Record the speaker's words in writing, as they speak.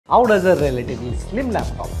How does a relatively slim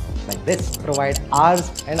laptop like this provide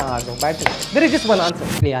hours and hours of battery? There is just one answer: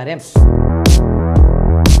 ARM.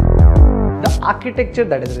 The architecture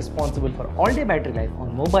that is responsible for all-day battery life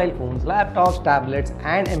on mobile phones, laptops, tablets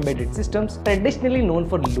and embedded systems, traditionally known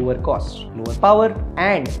for lower cost, lower power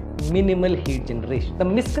and minimal heat generation. The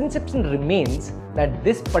misconception remains that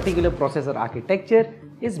this particular processor architecture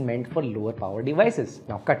is meant for lower power devices.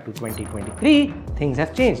 Now cut to 2023, things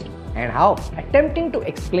have changed. And how? Attempting to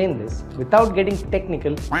explain this without getting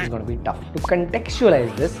technical is going to be tough. To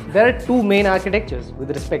contextualize this, there are two main architectures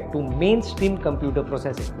with respect to mainstream computer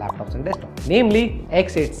processing, laptops and desktops, namely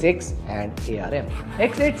x86 and ARM.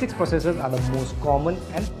 x86 processors are the most common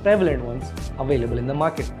and prevalent ones available in the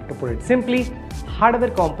market. To put it simply,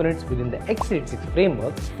 hardware components within the x86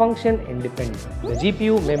 framework function independently: the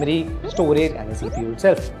GPU, memory, storage and the CPU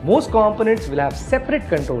itself. Most components will have separate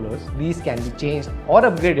controllers. These can be changed or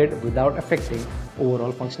upgraded without affecting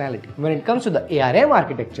overall functionality. When it comes to the ARM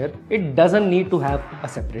architecture, it doesn't need to have a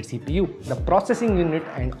separate CPU. The processing unit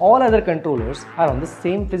and all other controllers are on the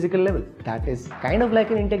same physical level. That is kind of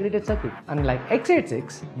like an integrated circuit. Unlike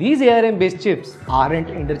x86, these ARM based chips aren't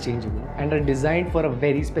interchangeable and are designed for a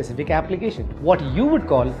very specific application, what you would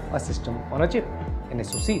call a system on a chip, an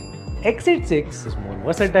SoC. x86 is more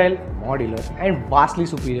versatile, modular and vastly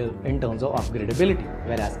superior in terms of upgradability,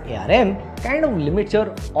 whereas ARM kind of limits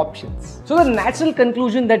your options. So the natural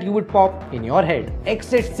conclusion that you would pop in your head: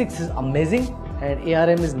 x86 is amazing and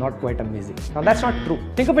ARM is not quite amazing. Now that's not true.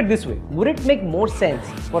 Think of it this way: would it make more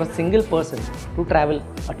sense for a single person to travel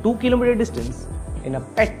a 2-kilometer distance in a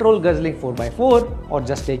petrol guzzling 4x4 or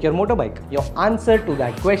just take your motorbike? Your answer to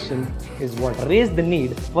that question is what raised the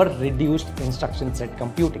need for reduced instruction set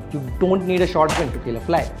computing. You don't need a shotgun to kill a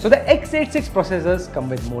fly. So the x86 processors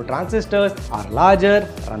come with more transistors, are larger,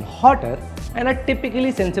 run hotter and are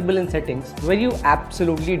typically sensible in settings where you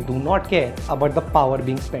absolutely do not care about the power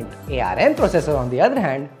being spent. ARM processor on the other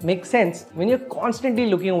hand makes sense when you're constantly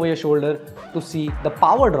looking over your shoulder to see the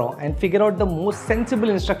power draw and figure out the most sensible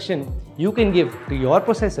instruction you can give to your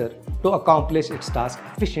processor to accomplish its task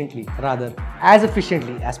efficiently, rather as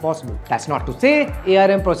efficiently as possible. That's not to say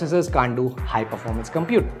ARM processors can't do high performance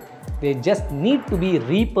compute. They just need to be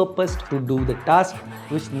repurposed to do the task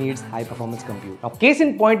which needs high performance compute. Now, case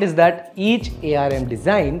in point is that each ARM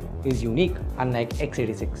design is unique, unlike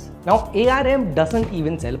x86. Now, ARM doesn't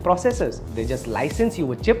even sell processors. They just license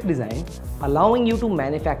you a chip design, allowing you to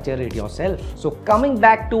manufacture it yourself. So coming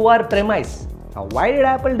back to our premise, now, why did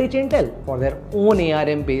Apple ditch Intel for their own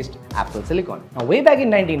ARM-based Apple Silicon? Now, way back in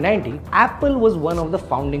 1990, Apple was one of the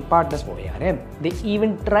founding partners for ARM. They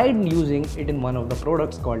even tried using it in one of the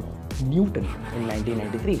products called Newton in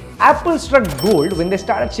 1993. Apple struck gold when they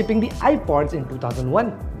started shipping the iPods in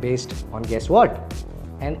 2001, based on, guess what?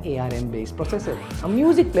 An ARM-based processor. A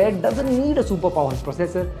music player doesn't need a super powerful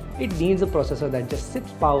processor. It needs a processor that just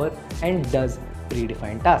sips power and does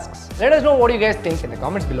predefined tasks. Let us know what you guys think in the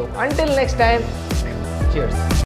comments below. Until next time, cheers.